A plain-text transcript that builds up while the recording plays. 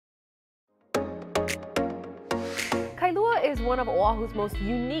is one of Oahu's most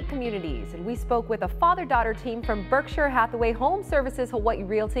unique communities, and we spoke with a father-daughter team from Berkshire Hathaway Home Services Hawai'i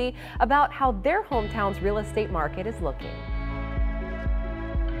Realty about how their hometown's real estate market is looking.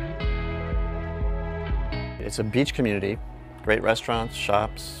 It's a beach community, great restaurants,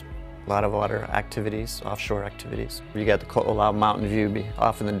 shops, a lot of water activities, offshore activities. You got the Ko'olau mountain view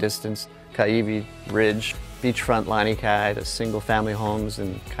off in the distance, Kaiwi Ridge, beachfront Lanikai, the single-family homes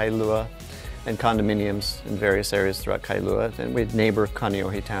in Kailua, and condominiums in various areas throughout Kailua. And we neighbor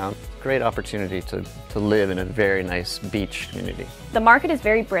Kaneohe town. Great opportunity to live in a very nice beach community. The market is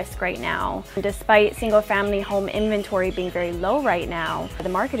very brisk right now. Despite single-family home inventory being very low right now, the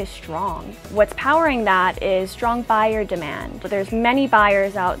market is strong. What's powering that is strong buyer demand. There's many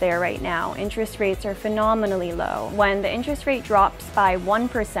buyers out there right now. Interest rates are phenomenally low. When the interest rate drops by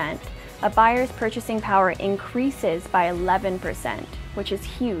 1%, a buyer's purchasing power increases by 11%, which is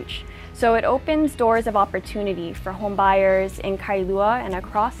huge. So it opens doors of opportunity for home buyers in Kailua and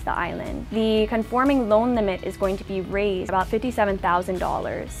across the island. The conforming loan limit is going to be raised about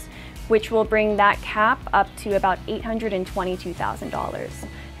 $57,000, which will bring that cap up to about $822,000.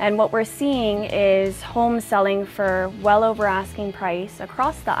 And what we're seeing is homes selling for well over asking price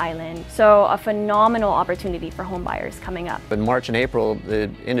across the island. So a phenomenal opportunity for home buyers coming up. In March and April, the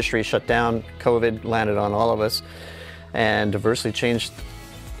industry shut down. COVID landed on all of us and adversely changed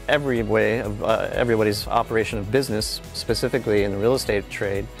every way of everybody's operation of business, specifically in the real estate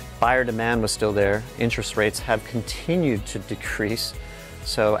trade. Buyer demand was still there. Interest rates have continued to decrease.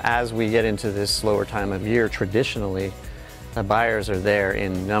 So as we get into this slower time of year, traditionally, the buyers are there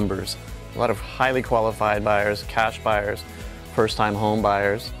in numbers. A lot of highly qualified buyers, cash buyers, first-time home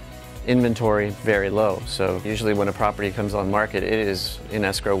buyers. Inventory very low. So usually when a property comes on market, it is in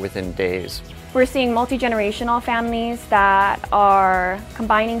escrow within days. We're seeing multi-generational families that are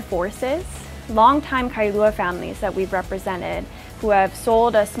combining forces. Long-time Kailua families that we've represented who have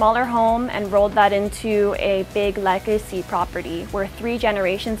sold a smaller home and rolled that into a big legacy property where 3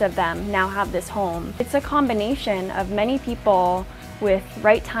 generations of them now have this home. It's a combination of many people with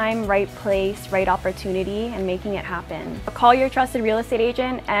right time, right place, right opportunity, and making it happen. Call your trusted real estate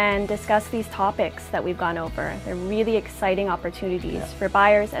agent and discuss these topics that we've gone over. They're really exciting opportunities for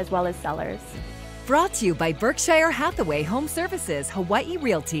buyers as well as sellers. Brought to you by Berkshire Hathaway Home Services Hawai'i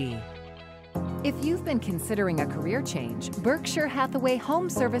Realty. If you've been considering a career change, Berkshire Hathaway Home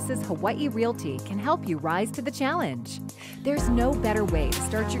Services Hawai'i Realty can help you rise to the challenge. There's no better way to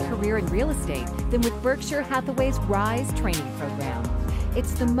start your career in real estate than with Berkshire Hathaway's RISE training program.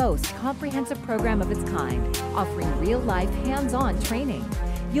 It's the most comprehensive program of its kind, offering real-life, hands-on training.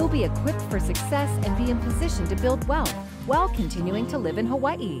 You'll be equipped for success and be in position to build wealth while continuing to live in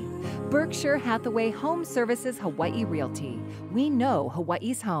Hawaii. Berkshire Hathaway Home Services Hawai'i Realty. We know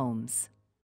Hawaii's homes.